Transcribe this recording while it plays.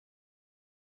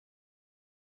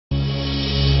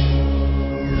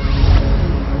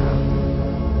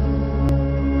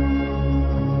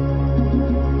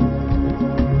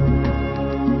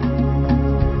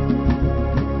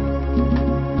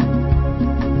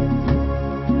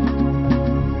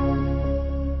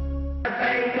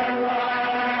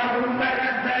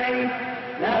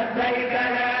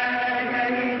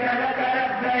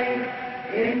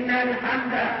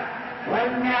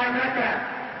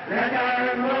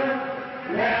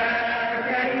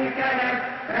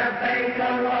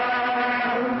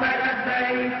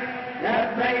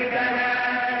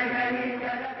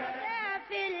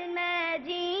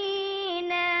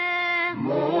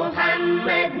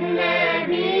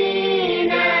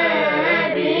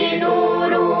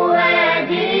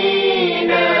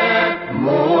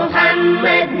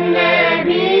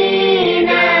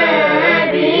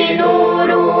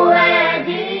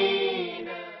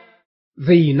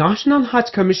The National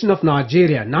Hajj Commission of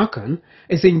Nigeria, NAHCON,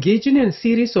 is engaging in a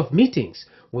series of meetings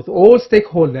with all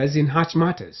stakeholders in Hajj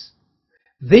matters.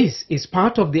 This is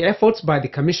part of the efforts by the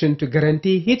Commission to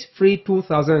guarantee hitch-free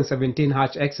 2017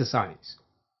 Hajj exercise.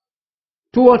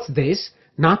 Towards this,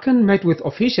 NAHCON met with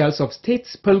officials of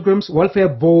states' pilgrims welfare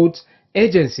boards,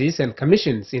 agencies and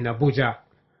commissions in Abuja.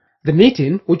 The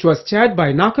meeting, which was chaired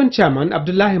by NAHCON Chairman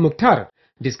Abdullahi Mukhtar,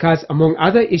 discussed among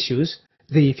other issues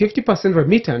the 50%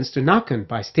 remittance to NAHCON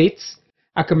by states,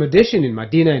 accommodation in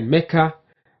Medina and Mecca,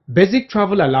 basic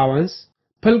travel allowance,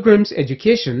 pilgrims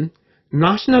education,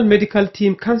 national medical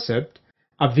team concept,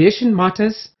 aviation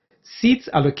matters, seats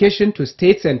allocation to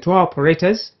states and tour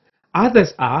operators.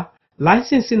 Others are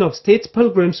licensing of states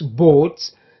pilgrims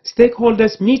boards,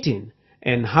 stakeholders meeting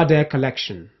and hadiah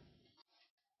collection.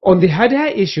 On the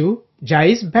hadiah issue,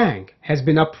 Jaiz Bank has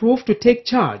been approved to take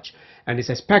charge and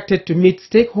is expected to meet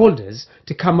stakeholders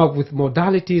to come up with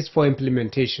modalities for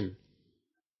implementation.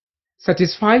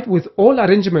 Satisfied with all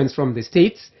arrangements from the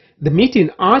states, the meeting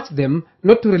urged them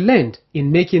not to relent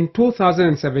in making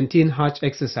 2017 Hajj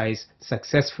exercise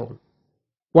successful.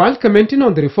 While commenting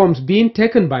on the reforms being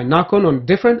taken by NAHCON on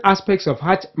different aspects of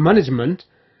Hajj management,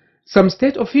 some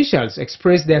state officials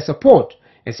expressed their support,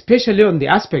 especially on the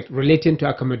aspect relating to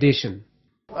accommodation.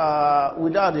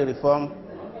 Without the reform,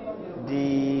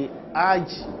 the Hajj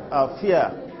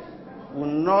fare will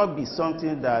not be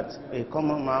something that a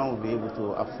common man will be able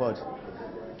to afford.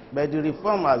 But the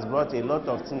reform has brought a lot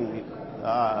of things.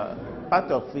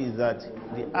 Part of it is that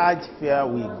the Hajj fare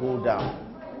will go down.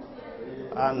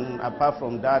 And apart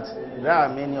from that, there are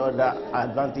many other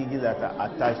advantages that are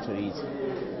attached to it.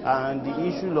 And the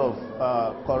issue of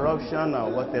corruption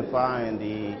and whatever, and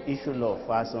the issue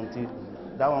of something,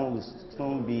 that one will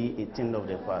soon be a thing of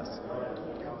the past.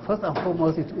 First and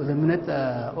foremost, it will eliminate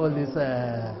all these,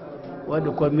 what they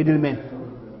call middlemen,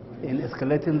 in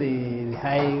escalating the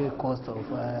high cost of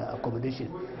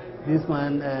accommodation. This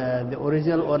one, the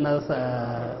original owners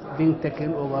are being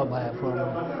taken over from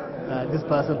this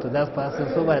person to that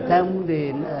person. So by the time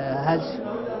the Hajj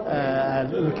are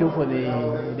looking for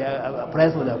the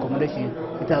price for the accommodation,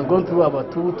 it has gone through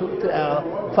about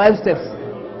 5 steps,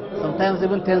 sometimes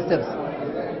even 10 steps.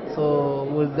 So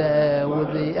with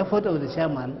the effort of the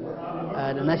chairman,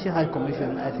 the National Hajj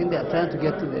Commission, I think they are trying to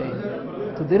get to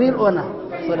the real owner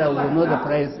so that we will know the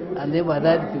price, and then by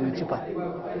that it will be cheaper.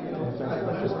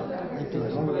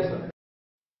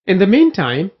 In the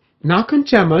meantime, NAHCON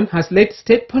chairman has led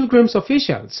state pilgrims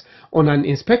officials on an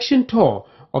inspection tour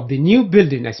of the new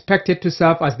building expected to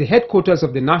serve as the headquarters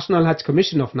of the National Hajj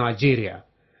Commission of Nigeria.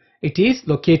 It is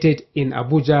located in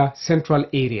Abuja Central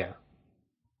area.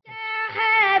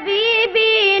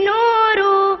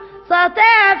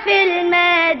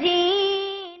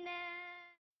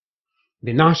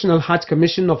 The National Hajj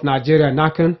Commission of Nigeria,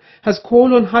 NAHCON, has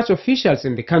called on Hajj officials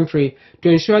in the country to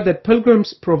ensure that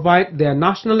pilgrims provide their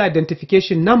national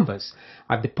identification numbers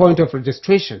at the point of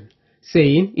registration,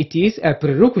 saying it is a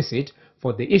prerequisite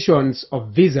for the issuance of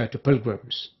visa to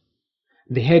pilgrims.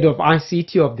 The head of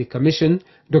ICT of the Commission,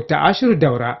 Dr. Ashiru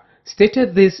Daura,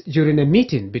 stated this during a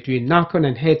meeting between NAHCON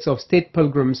and heads of state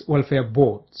pilgrims welfare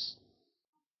boards.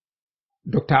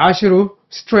 Dr. Ashiru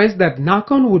stressed that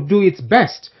NAHCON would do its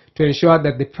best to ensure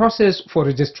that the process for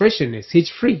registration is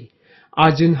hitch-free,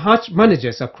 urging Hajj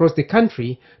managers across the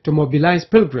country to mobilize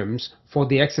pilgrims for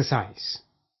the exercise.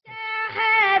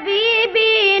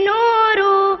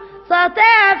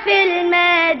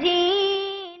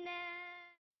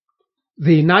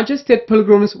 The Niger State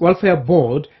Pilgrims Welfare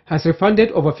Board has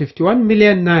refunded over 51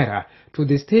 million naira to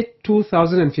the state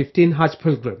 2015 Hajj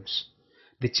pilgrims.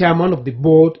 The chairman of the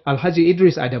board, Alhaji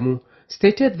Idris Adamu,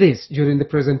 stated this during the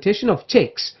presentation of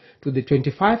checks to the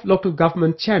 25 local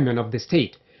government chairmen of the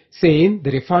state, saying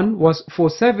the refund was for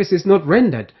services not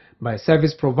rendered by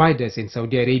service providers in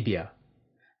Saudi Arabia.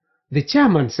 The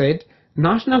chairman said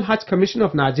National Hajj Commission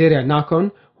of Nigeria,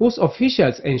 NAHCON, whose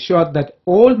officials ensured that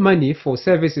all money for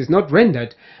services not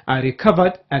rendered are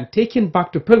recovered and taken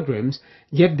back to pilgrims,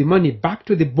 gave the money back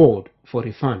to the board for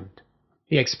refund.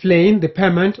 He explained the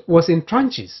payment was in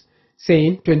tranches,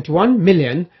 saying 21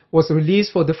 million was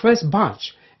released for the first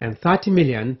batch and 30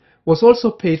 million was also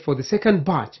paid for the second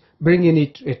batch, bringing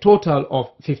it to a total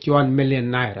of 51 million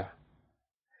naira.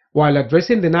 While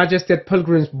addressing the Niger State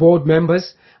Pilgrims Board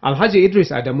members, Alhaji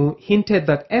Idris Adamu hinted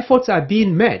that efforts are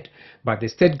being made by the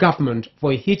state government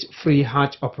for a hitch-free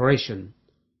Hajj operation.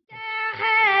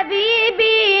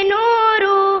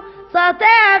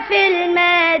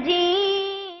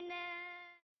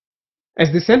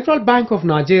 As the Central Bank of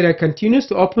Nigeria continues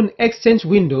to open exchange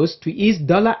windows to ease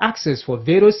dollar access for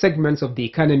various segments of the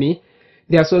economy,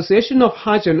 The Association of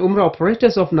Hajj and Umrah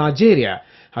Operators of Nigeria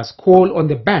has called on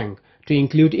the bank to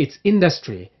include its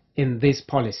industry in this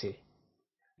policy.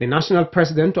 The national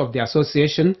president of the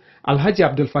association, Alhaji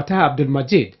Abdul Fattah Abdul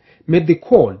Majid, made the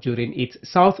call during its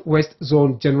Southwest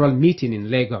Zone General Meeting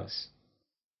in Lagos.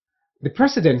 The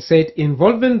president said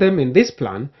involving them in this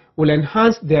plan will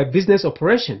enhance their business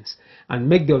operations and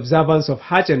make the observance of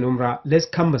Hajj and Umrah less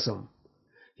cumbersome.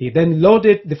 He then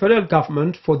lauded the federal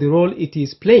government for the role it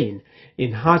is playing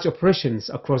in Hajj operations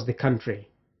across the country.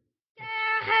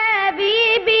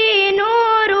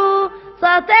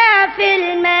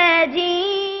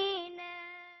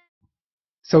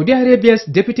 Saudi Arabia's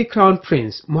Deputy Crown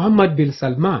Prince Mohammed bin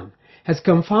Salman has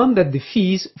confirmed that the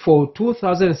fees for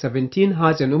 2017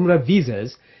 Hajj and Umrah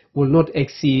visas will not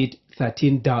exceed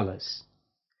 $13.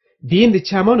 Being the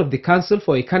chairman of the Council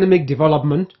for Economic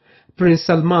Development, Prince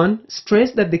Salman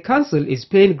stressed that the Council is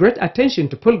paying great attention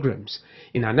to pilgrims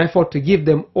in an effort to give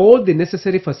them all the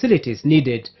necessary facilities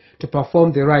needed to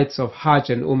perform the rites of Hajj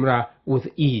and Umrah with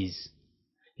ease.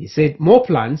 He said more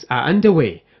plans are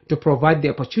underway to provide the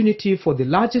opportunity for the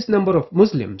largest number of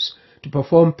Muslims to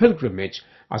perform pilgrimage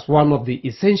as one of the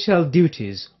essential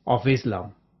duties of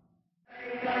Islam.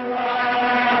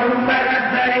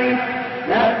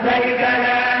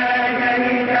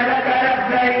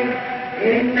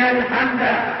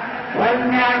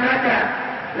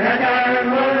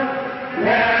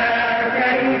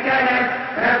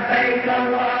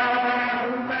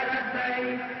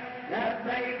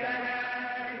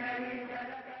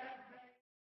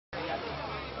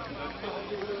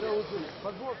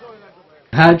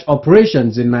 Hajj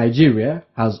operations in Nigeria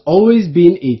has always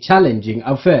been a challenging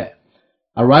affair,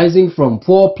 arising from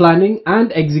poor planning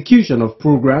and execution of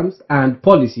programs and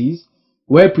policies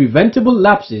where preventable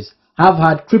lapses have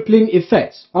had crippling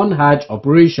effects on Hajj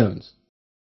operations.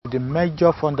 The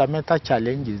major fundamental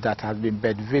challenges that have been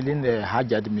bedevailing the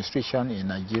Hajj administration in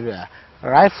Nigeria,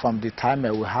 right from the time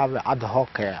we have an ad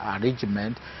hoc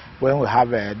arrangement, when we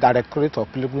have a Directorate of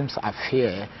Pilgrims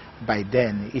Affairs, by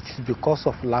then it's because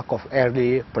of lack of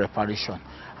early preparation.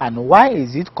 And why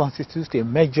is it constitutes a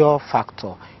major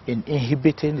factor in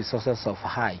inhibiting the success of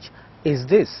Hajj? Is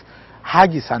this: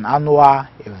 Hajj is an annual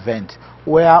event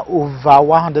where over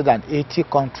 180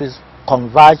 countries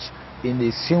converge in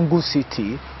a single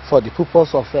city for the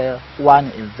purpose of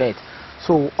one event.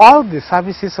 So all the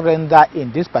services rendered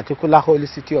in this particular holy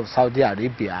city of Saudi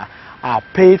Arabia are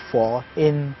paid for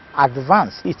in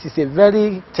advance. It is a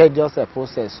very tedious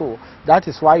process. So that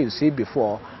is why you see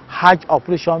before, Hajj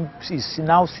operation is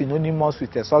now synonymous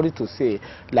with, sorry to say,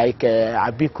 like a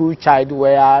Abiku child,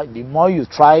 where the more you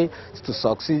try to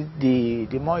succeed,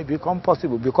 the more it becomes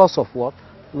possible. Because of what?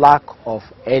 Lack of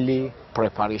early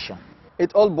preparation.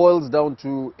 It all boils down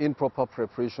to improper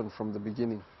preparation from the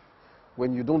beginning.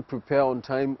 When you don't prepare on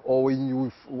time, or when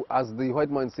you, as the white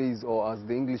man says, or as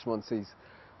the Englishman says,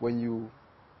 when you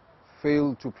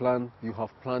fail to plan, you have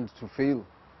planned to fail.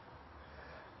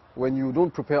 When you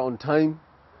don't prepare on time,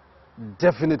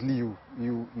 definitely you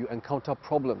encounter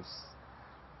problems.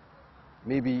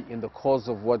 Maybe in the course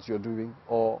of what you're doing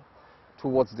or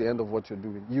towards the end of what you're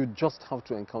doing. You just have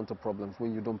to encounter problems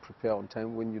when you don't prepare on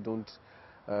time, when you don't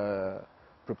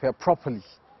prepare properly.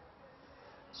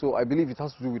 So I believe it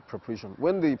has to do with preparation.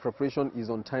 When the preparation is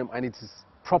on time and it is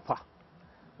proper,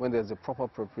 when there's a proper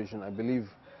preparation, I believe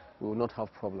we will not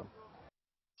have problem.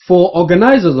 For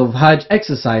organizers of Hajj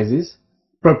exercises,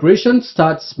 preparation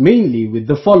starts mainly with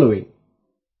the following: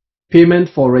 payment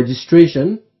for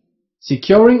registration,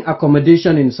 securing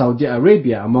accommodation in Saudi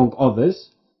Arabia among others,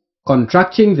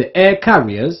 contracting the air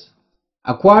carriers,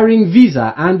 acquiring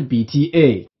visa and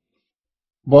BTA.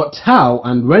 But how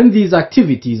and when these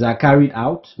activities are carried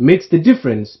out makes the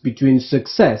difference between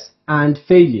success and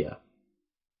failure.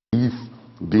 If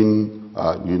the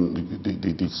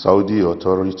Saudi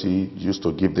authority used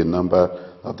to give the number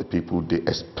of the people they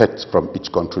expect from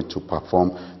each country to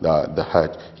perform the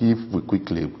Hajj, if we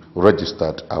quickly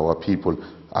registered our people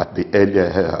at the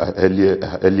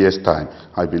earliest time,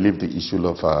 I believe the issue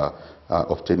of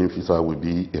obtaining visa will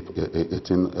be a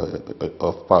thing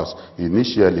of past.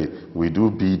 Initially, we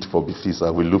do bid for the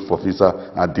visa, we look for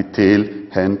visa at the tail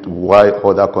end, while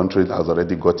other countries has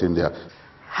already gotten there.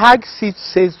 Hajj seat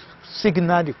says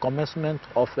signal the commencement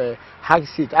of a Hajj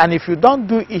seat, and if you don't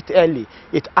do it early,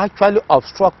 it actually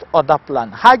obstructs other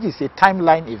plans. Hajj is a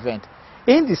timeline event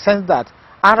in the sense that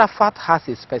Arafat has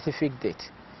a specific date,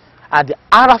 and the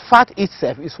Arafat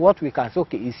itself is what we can say,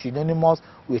 okay, is synonymous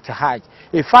with Hajj.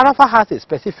 If Arafat has a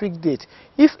specific date,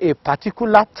 if a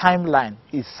particular timeline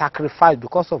is sacrificed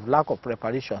because of lack of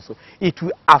preparation, so it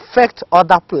will affect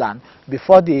other plans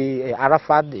before the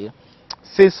Arafat day.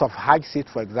 sales of Hajj seat,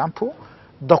 for example,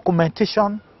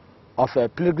 documentation of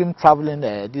pilgrim traveling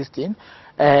this thing,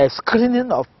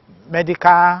 screening of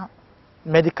medical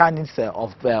needs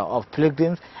of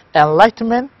pilgrims,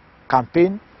 enlightenment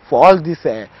campaign for all these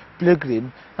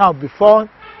pilgrims. Now, before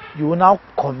you will now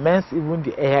commence even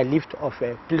the airlift of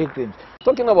pilgrims.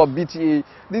 Talking about BTA,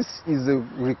 this is a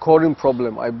recurring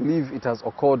problem. I believe it has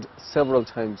occurred several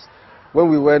times. When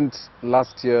we went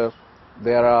last year,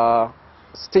 there are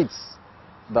states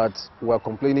that were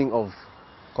complaining of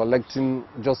collecting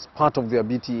just part of their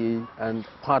BTA and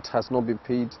part has not been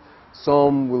paid.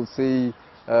 Some will say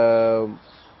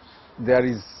there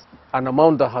is an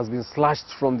amount that has been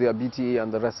slashed from their BTA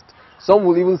and the rest. Some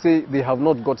will even say they have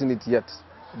not gotten it yet,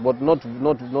 but not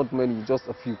many, just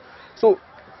a few. So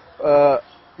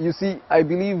you see, I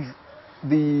believe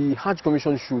the Hajj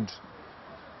Commission should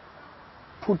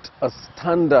put a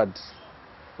standard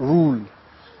rule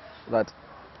that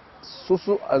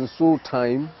so and so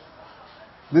time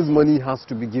this money has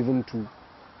to be given to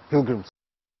pilgrims.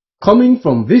 Coming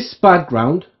from this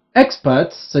background,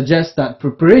 experts suggest that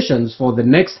preparations for the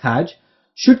next Hajj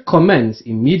should commence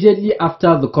immediately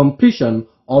after the completion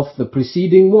of the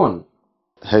preceding one.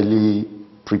 Early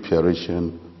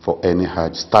preparation for any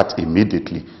Hajj starts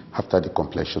immediately after the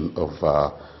completion of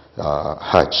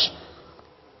Hajj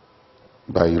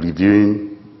by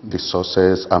reviewing the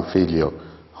success and failure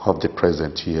of the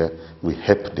present year. We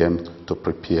help them to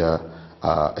prepare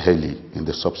early in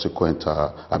the subsequent,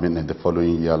 in the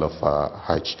following year of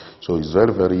Hajj. So it's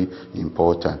very, very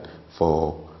important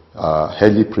for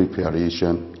early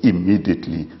preparation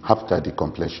immediately after the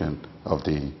completion of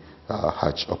the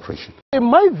Hajj operation. In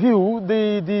my view,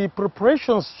 the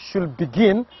preparations should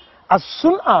begin as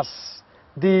soon as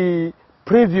the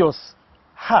previous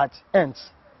Hajj ends.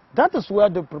 That is where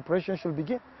the preparation should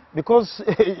begin. Because,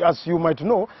 as you might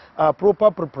know, proper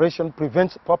preparation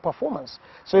prevents poor performance.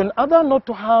 So in order not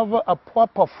to have a poor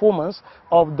performance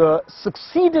of the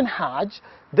succeeding Hajj,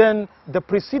 then the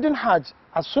preceding Hajj,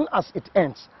 as soon as it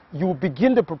ends, you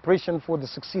begin the preparation for the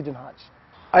succeeding Hajj.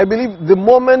 I believe the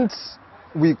moment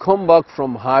we come back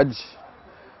from Hajj,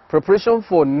 preparation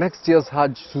for next year's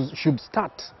Hajj should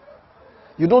start.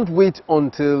 You don't wait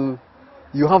until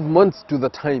you have months to the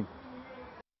time.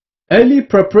 Early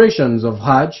preparations of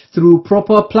Hajj through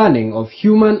proper planning of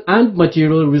human and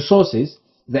material resources,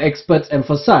 the experts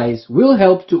emphasize, will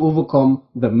help to overcome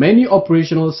the many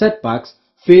operational setbacks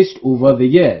faced over the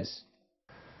years.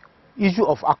 Issue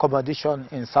of accommodation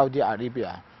in Saudi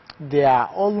Arabia. There are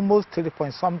almost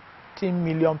 3-point-something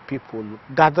million people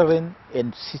gathering in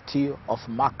the city of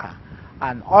Makkah,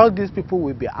 and all these people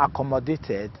will be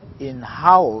accommodated in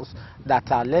houses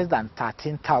that are less than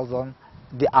 13,000.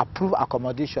 The approved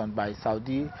accommodation by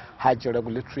Saudi Hajj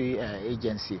Regulatory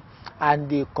Agency, and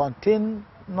they contain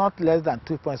not less than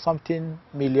 2-point-something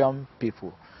million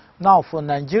people. Now, for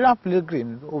Nigerian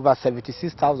pilgrims, over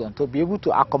 76,000, to be able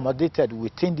to accommodate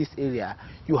within this area,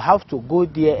 you have to go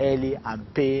there early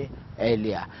and pay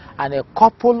earlier. And a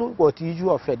couple with the issue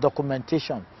of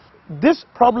documentation. This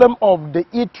problem of the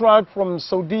e-track from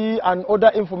Saudi and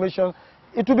other information,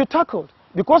 it will be tackled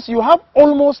because you have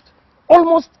almost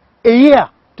a year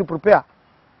to prepare.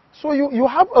 So you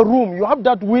have a room, you have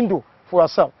that window for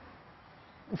yourself.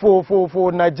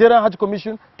 For Nigeria Hajj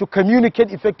Commission to communicate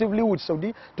effectively with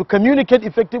Saudi, to communicate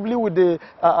effectively with the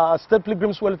State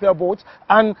Pilgrims Welfare Boards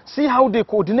and see how they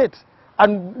coordinate.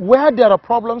 And where there are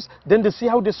problems, then they see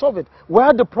how they solve it.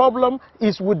 Where the problem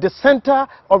is with the center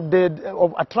of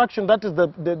attraction, that is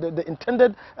the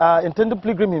intended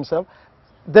pilgrim himself,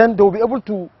 then they will be able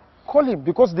to call him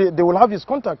because they will have his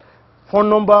contact. Phone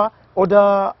number,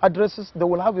 other addresses, they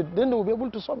will have it. Then they will be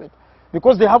able to solve it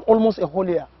because they have almost a whole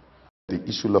year. The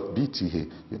issue of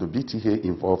BTA, BTA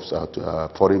involves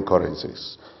foreign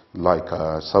currencies like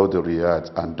Saudi riyals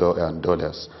and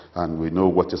dollars, and we know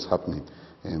what is happening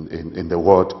in the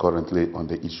world currently on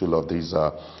the issue of this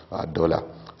dollar.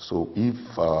 So if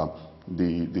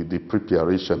the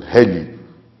preparation early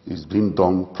is being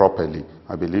done properly,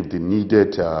 I believe the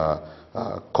needed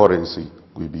currency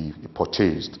will be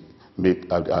purchased, made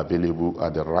available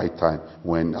at the right time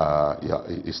when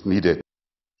it's needed.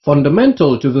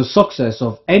 Fundamental to the success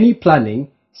of any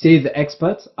planning, say the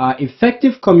experts, are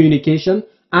effective communication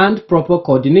and proper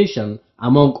coordination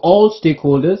among all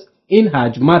stakeholders in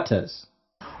Hajj matters.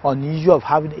 On the issue of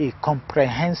having a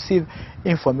comprehensive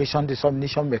information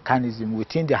dissemination mechanism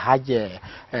within the Hajj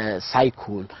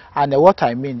cycle, and what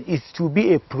I mean is to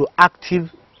be a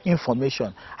proactive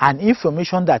information, and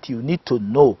information that you need to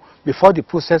know before the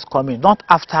process comes in, not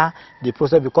after the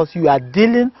process, because you are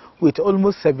dealing with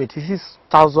almost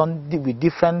 76,000 with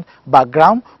different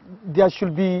background. There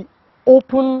should be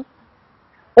openness,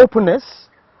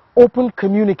 open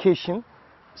communication,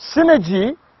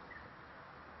 synergy,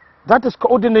 that is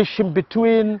coordination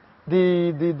between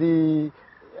the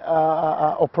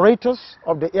operators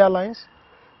of the airlines,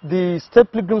 the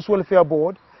State Pilgrims Welfare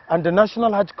Board, and the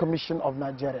National Hajj Commission of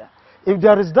Nigeria. If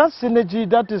there is that synergy,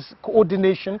 that is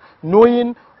coordination,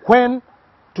 knowing when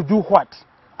to do what,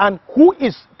 and who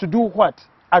is to do what,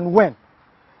 and when.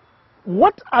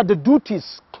 What are the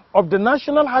duties of the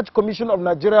National Hajj Commission of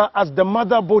Nigeria as the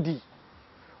mother body?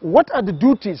 What are the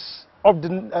duties of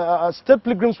the State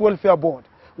Pilgrims Welfare Board?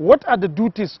 What are the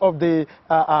duties of the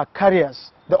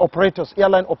carriers, the operators,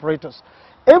 airline operators?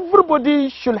 Everybody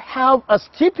should have a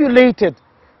stipulated,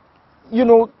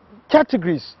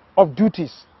 categories of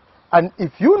duties. And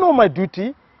if you know my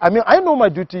duty, I know my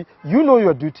duty, you know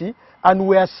your duty, and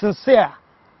we are sincere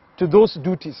to those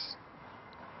duties,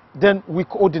 then we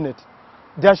coordinate.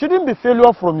 There shouldn't be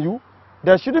failure from you.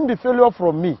 There shouldn't be failure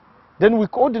from me. Then we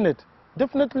coordinate.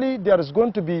 Definitely there is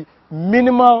going to be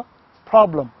minimal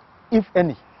problem, if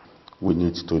any. We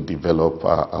need to develop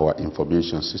our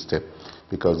information system,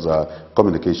 because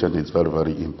communication is very,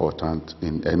 very important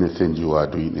in anything you are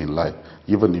doing in life.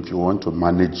 Even if you want to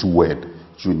manage well,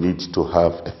 you need to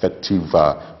have effective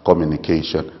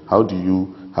communication. How do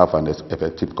you have an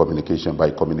effective communication?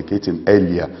 By communicating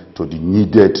earlier to the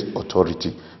needed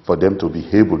authority for them to be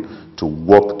able to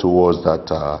work towards that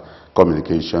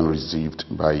communication received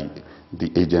by the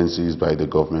agencies, by the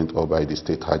government, or by the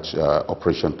state Hajj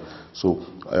operation. So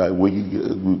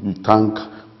we thank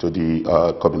to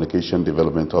the communication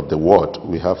development of the world.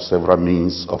 We have several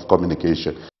means of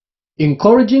communication.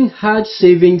 Encouraging Hajj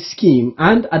savings scheme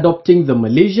and adopting the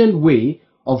Malaysian way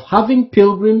of having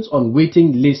pilgrims on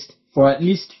waiting list for at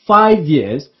least 5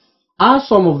 years are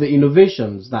some of the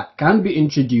innovations that can be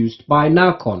introduced by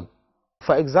NAHCON.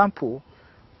 For example,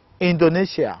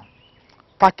 Indonesia,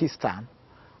 Pakistan,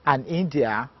 and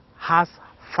India has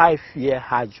 5-year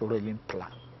Hajj rolling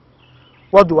plan.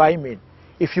 What do I mean?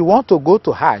 If you want to go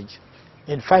to Hajj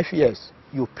in 5 years,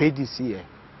 you pay this year.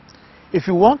 If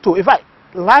you want to,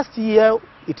 last year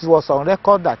it was on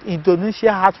record that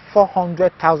Indonesia had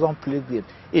 400,000 pilgrims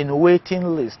in waiting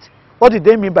list. What did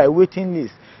they mean by waiting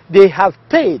list? They have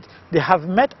paid, they have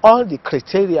met all the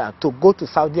criteria to go to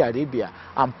Saudi Arabia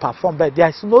and perform, but there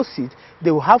is no seat.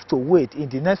 They will have to wait in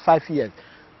the next 5 years,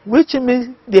 which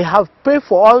means they have paid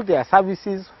for all their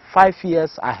services 5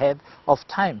 years ahead of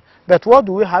time. But what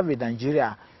do we have in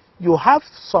Nigeria? You have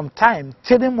some time,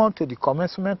 3 months to the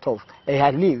commencement of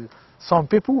a leave. Some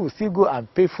people will still go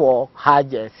and pay for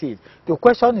Hajj seat. The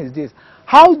question is this: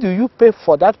 how do you pay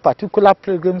for that particular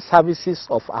pilgrim services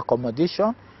of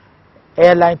accommodation,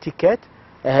 airline ticket,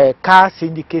 car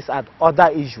syndicates, and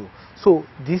other issues? So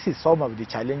this is some of the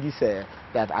challenges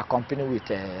that accompany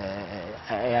with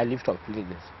airlift of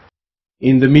pilgrims.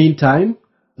 In the meantime,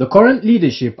 the current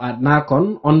leadership at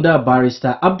NAHCON under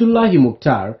Barrister Abdullahi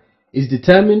Mukhtar is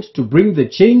determined to bring the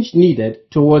change needed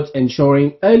towards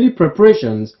ensuring early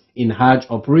preparations in Hajj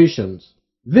operations.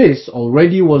 This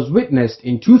already was witnessed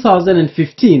in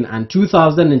 2015 and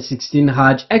 2016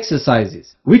 Hajj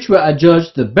exercises, which were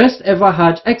adjudged the best ever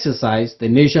Hajj exercise the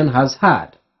nation has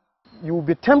had. You will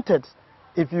be tempted,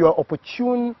 if you are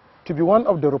opportune to be one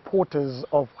of the reporters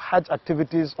of Hajj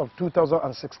activities of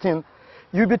 2016,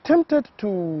 you'll be tempted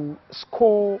to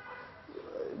score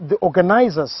the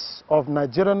organizers of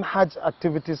Nigerian Hajj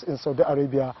activities in Saudi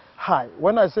Arabia high.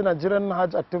 When I say Nigerian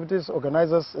Hajj activities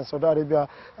organizers in Saudi Arabia,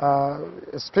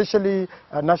 especially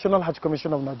National Hajj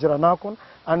Commission of Nigeria, NAHCON,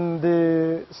 and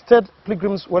the State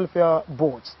Pilgrims Welfare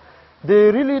Boards,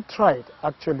 they really tried,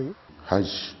 actually.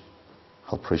 Hajj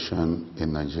operation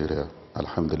in Nigeria,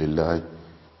 alhamdulillah,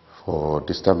 for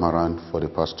this time around, for the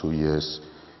past 2 years,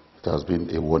 it has been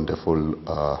a wonderful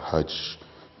Hajj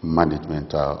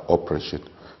management operation,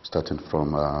 starting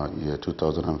from year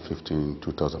 2015,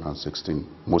 2016.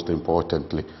 Most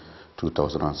importantly,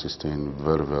 2016,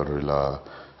 very, very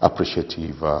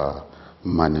appreciative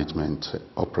management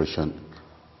operation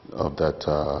of that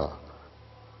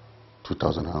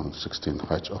 2016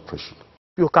 Hajj operation.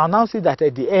 You can now see that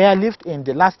the airlift in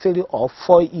the last 3 or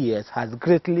 4 years has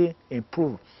greatly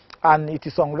improved. And it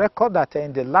is on record that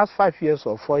in the last 5 years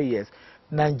or 4 years,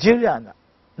 Nigeria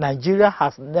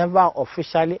has never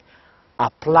officially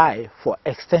applied for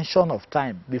extension of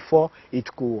time before it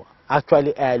could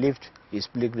actually airlift its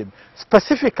pilgrim.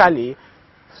 Specifically,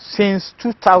 since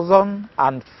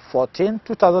 2014,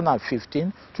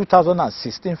 2015,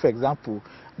 2016, for example,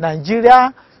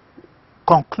 Nigeria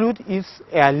concluded its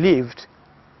airlift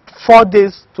 4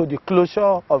 days to the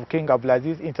closure of King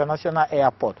Abdulaziz International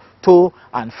Airport, to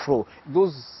and fro.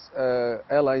 Those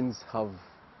airlines have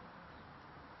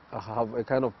have a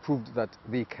kind of proved that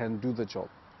they can do the job.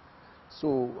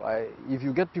 So if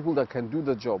you get people that can do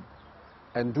the job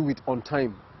and do it on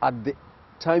time, at the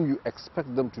time you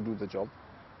expect them to do the job,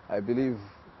 I believe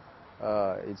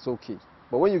it's okay.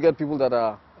 But when you get people that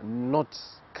are not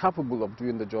capable of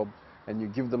doing the job and you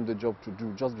give them the job to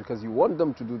do just because you want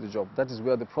them to do the job, that is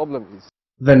where the problem is.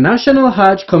 The National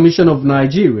Hajj Commission of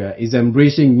Nigeria is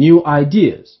embracing new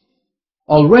ideas.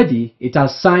 Already, it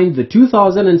has signed the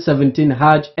 2017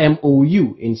 Hajj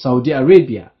MOU in Saudi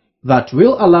Arabia that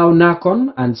will allow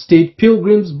NAHCON and state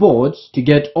pilgrims boards to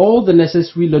get all the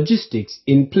necessary logistics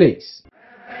in place.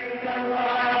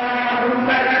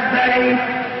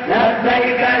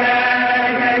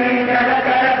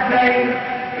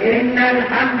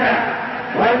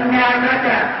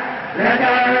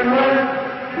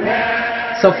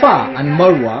 Safa and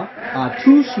Marwa are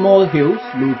two small hills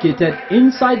located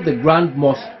inside the Grand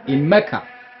Mosque in Mecca.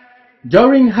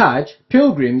 During Hajj,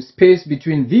 pilgrims pace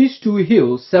between these two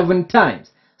hills 7 times,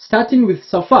 starting with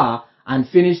Safa and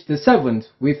finish the 7th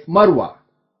with Marwa.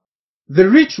 The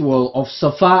ritual of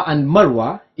Safa and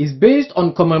Marwa is based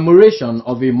on commemoration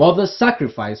of a mother's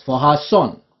sacrifice for her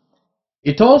son.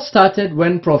 It all started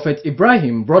when Prophet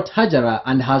Ibrahim brought Hajara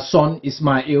and her son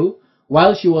Ismail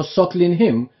while she was suckling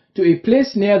him to a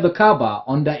place near the Kaaba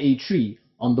under a tree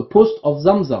on the post of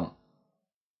Zamzam.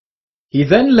 He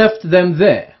then left them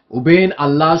there, obeying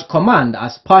Allah's command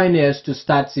as pioneers to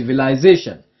start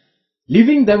civilization,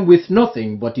 leaving them with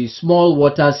nothing but a small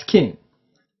water skin.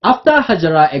 After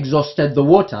Hajara exhausted the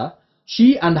water,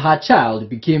 she and her child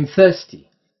became thirsty.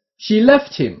 She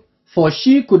left him, for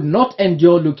she could not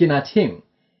endure looking at him.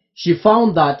 She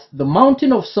found that the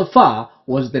mountain of Safa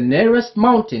was the nearest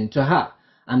mountain to her,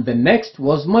 and the next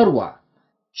was Marwa.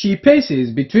 She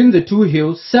paces between the two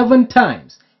hills 7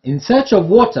 times in search of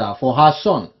water for her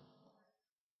son.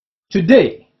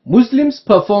 Today, Muslims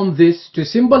perform this to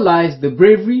symbolize the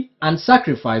bravery and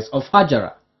sacrifice of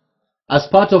Hajara. As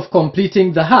part of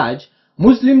completing the Hajj,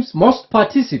 Muslims must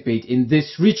participate in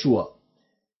this ritual.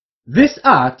 This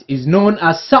act is known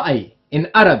as Sa'i in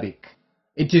Arabic.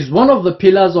 It is one of the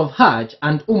pillars of Hajj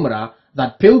and Umrah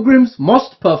that pilgrims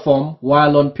must perform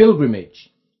while on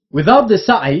pilgrimage. Without the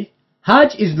Sa'i,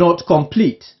 Hajj is not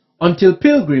complete until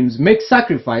pilgrims make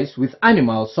sacrifice with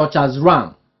animals such as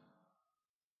ram.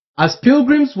 As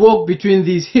pilgrims walk between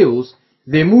these hills,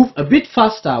 they move a bit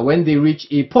faster when they reach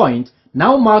a point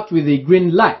now marked with a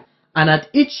green light, and at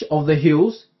each of the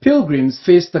hills, pilgrims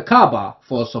face the Kaaba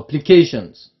for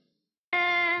supplications.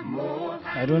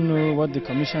 I don't know what the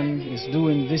Commission is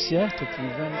doing this year to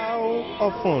prevent. How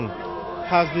often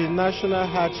has the National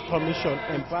Hajj Commission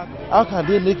embarked? How can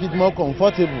they make it more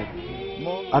comfortable?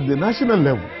 At the national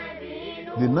level,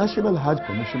 the National Hajj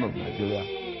Commission of Nigeria,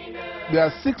 there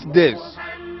are 6 days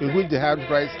in which the Hajj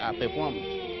rites are performed.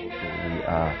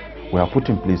 We are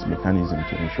putting in place mechanisms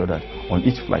to ensure that on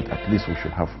each flight, at least we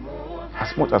should have,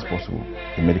 as much as possible,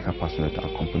 the medical personnel to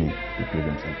accompany the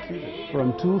pilgrims.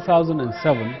 From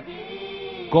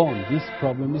 2007, gone. This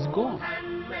problem is gone.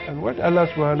 And what Allah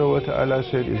subhanahu wa ta'ala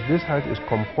said is this Hajj is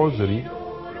compulsory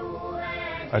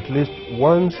at least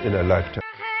once in a lifetime.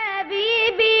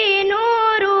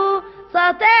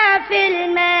 سطع في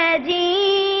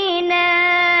المدينة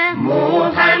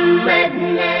محمد